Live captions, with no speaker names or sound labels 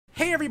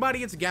Hey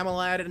everybody, it's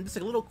Gamalad, and just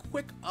a little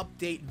quick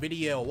update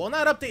video. Well,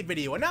 not update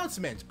video,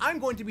 announcement. I'm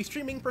going to be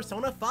streaming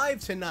Persona 5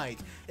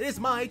 tonight. It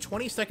is my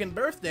 22nd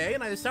birthday,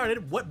 and I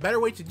decided what better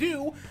way to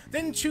do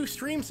than to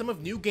stream some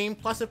of New Game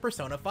Plus of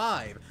Persona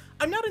 5.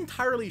 I'm not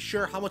entirely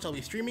sure how much I'll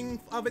be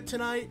streaming of it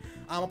tonight.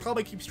 I'll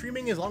probably keep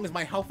streaming as long as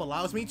my health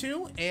allows me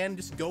to, and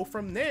just go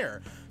from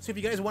there. So if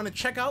you guys want to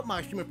check out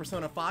my stream of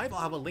Persona 5,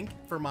 I'll have a link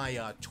for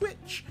my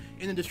Twitch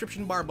in the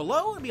description bar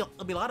below.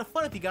 It'll be a lot of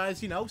fun if you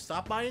guys,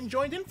 stop by and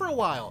joined in for a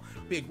while.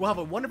 We'll have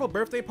a wonderful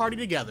birthday party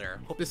together.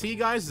 Hope to see you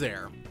guys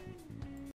there.